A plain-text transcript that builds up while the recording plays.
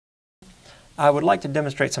I would like to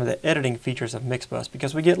demonstrate some of the editing features of Mixbus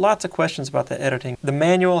because we get lots of questions about the editing. The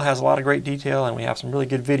manual has a lot of great detail and we have some really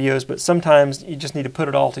good videos, but sometimes you just need to put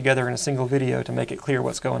it all together in a single video to make it clear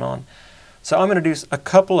what's going on. So I'm going to do a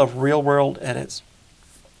couple of real-world edits.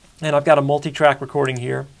 And I've got a multi-track recording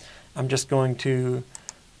here. I'm just going to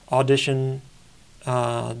audition.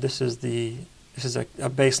 This is a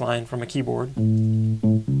bass line from a keyboard.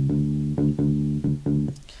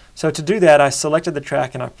 So to do that, I selected the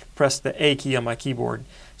track and I pressed the A key on my keyboard.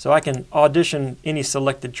 So I can audition any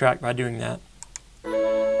selected track by doing that.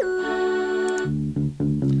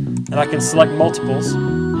 And I can select multiples.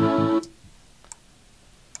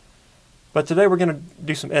 But today we're going to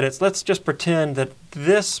do some edits. Let's just pretend that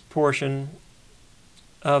this portion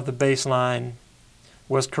of the bass line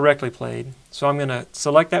was correctly played. So I'm going to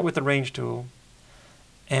select that with the range tool,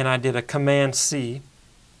 and I did a Command C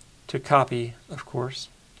to copy, of course,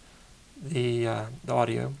 the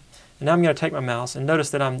audio. And now I'm going to take my mouse and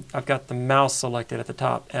notice that I've got the mouse selected at the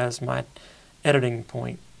top as my editing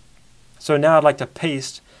point. So now I'd like to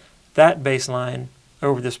paste that bass line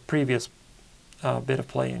over this previous bit of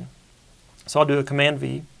playing. So I'll do a Command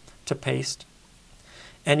V to paste.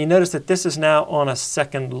 And you notice that this is now on a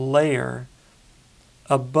second layer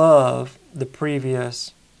above the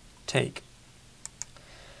previous take.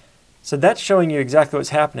 So that's showing you exactly what's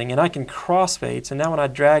happening. And I can crossfade. So now when I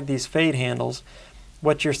drag these fade handles,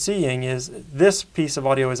 what you're seeing is this piece of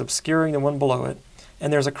audio is obscuring the one below it.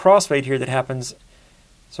 And there's a crossfade here that happens.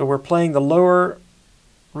 So we're playing the lower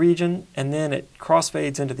region and then it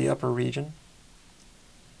crossfades into the upper region.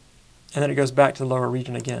 And then it goes back to the lower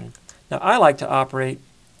region again. Now I like to operate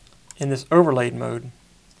in this overlaid mode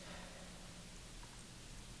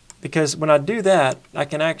because when I do that, I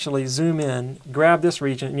can actually zoom in, grab this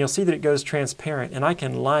region, and you'll see that it goes transparent, and I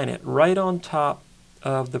can line it right on top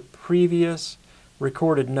of the previous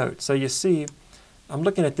recorded note. So you see, I'm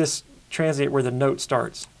looking at this transient where the note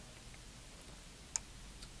starts.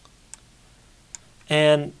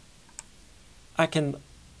 And I can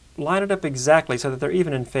line it up exactly so that they're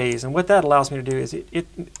even in phase. And what that allows me to do is it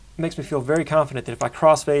makes me feel very confident that if I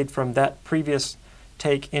crossfade from that previous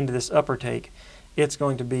take into this upper take, it's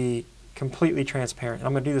going to be completely transparent. And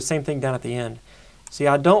I'm going to do the same thing down at the end. See,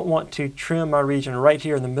 I don't want to trim my region right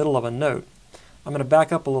here in the middle of a note. I'm going to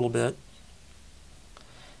back up a little bit,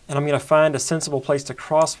 and I'm going to find a sensible place to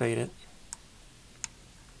crossfade it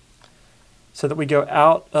so that we go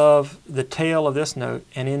out of the tail of this note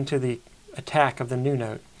and into the attack of the new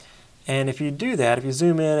note. And if you do that, if you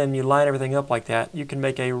zoom in and you line everything up like that, you can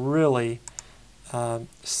make a really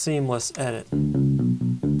seamless edit.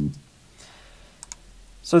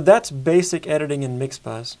 So that's basic editing in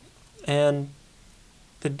Mixbus. And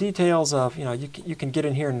the details of, you can get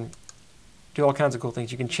in here and do all kinds of cool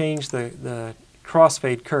things. You can change the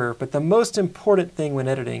crossfade curve, but the most important thing when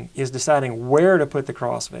editing is deciding where to put the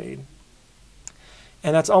crossfade.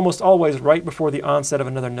 And that's almost always right before the onset of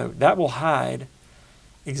another note. That will hide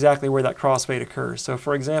exactly where that crossfade occurs. So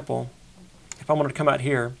for example, if I wanted to come out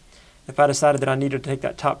here, if I decided that I needed to take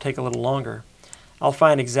that top take a little longer, I'll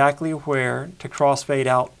find exactly where to crossfade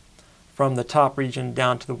out from the top region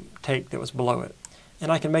down to the take that was below it.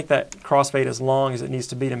 And I can make that crossfade as long as it needs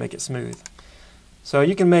to be to make it smooth. So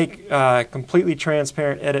you can make completely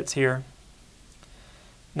transparent edits here.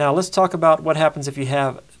 Now let's talk about what happens if you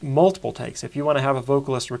have multiple takes, if you want to have a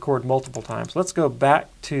vocalist record multiple times. Let's go back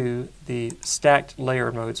to the stacked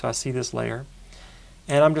layer mode. So I see this layer,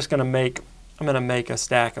 and I'm just going to make a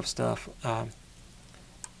stack of stuff.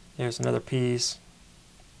 Here's another piece,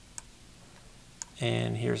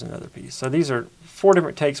 and here's another piece. So these are 4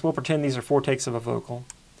 different takes. We'll pretend these are 4 takes of a vocal,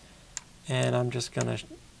 and I'm just going to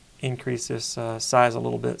increase this size a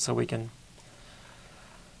little bit so we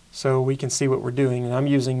can see what we're doing. And I'm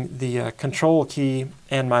using the control key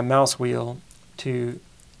and my mouse wheel to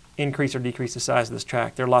increase or decrease the size of this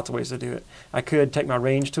track. There are lots of ways to do it. I could take my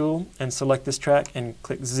range tool and select this track and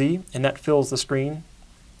click Z, and that fills the screen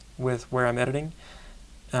with where I'm editing.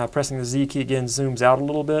 Pressing the Z key again zooms out a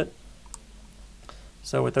little bit.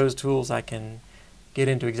 So with those tools I can get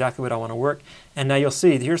into exactly what I want to work. And now you'll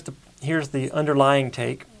see here's the underlying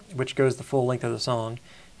take, which goes the full length of the song.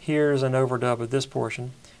 Here's an overdub of this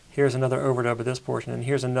portion. Here's another overdub of this portion, and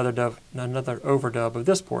here's another overdub of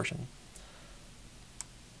this portion.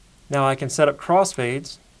 Now I can set up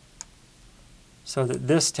crossfades so that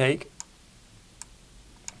this take,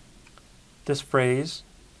 this phrase,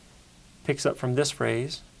 picks up from this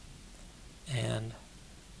phrase, and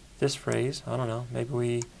this phrase, I don't know, maybe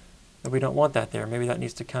we don't want that there. Maybe that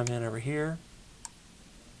needs to come in over here.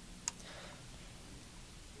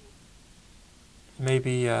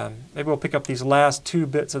 Maybe we'll pick up these last 2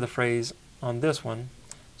 bits of the phrase on this one.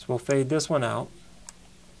 So we'll fade this one out.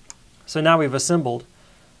 So now we've assembled.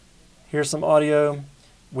 Here's some audio.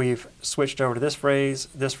 We've switched over to this phrase,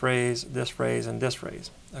 this phrase, this phrase, and this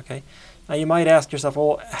phrase. Okay. Now you might ask yourself,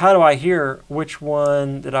 well, how do I hear which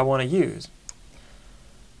one that I want to use?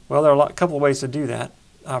 Well, there are a couple of ways to do that.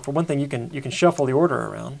 For one thing, you can shuffle the order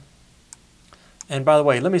around. And by the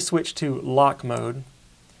way, let me switch to lock mode.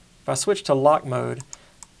 If I switch to lock mode,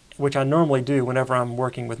 which I normally do whenever I'm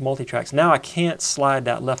working with multitracks, now I can't slide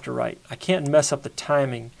that left or right. I can't mess up the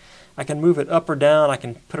timing. I can move it up or down, I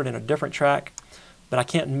can put it in a different track, but I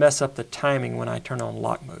can't mess up the timing when I turn on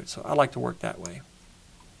lock mode. So I like to work that way.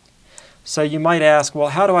 So you might ask, well,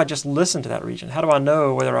 how do I just listen to that region? How do I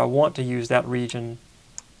know whether I want to use that region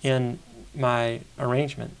in my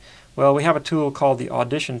arrangement? Well, we have a tool called the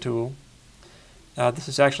Audition tool. This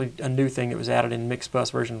is actually a new thing that was added in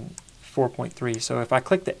Mixbus version 4.3. So if I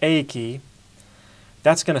click the A key,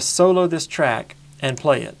 that's going to solo this track and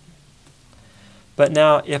play it. But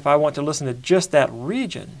now if I want to listen to just that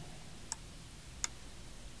region,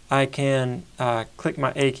 I can click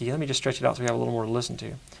my A key. Let me just stretch it out so we have a little more to listen to.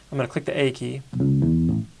 I'm going to click the A key.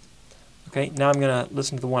 Okay, now I'm going to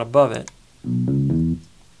listen to the one above it. And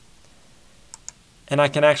I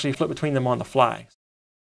can actually flip between them on the fly.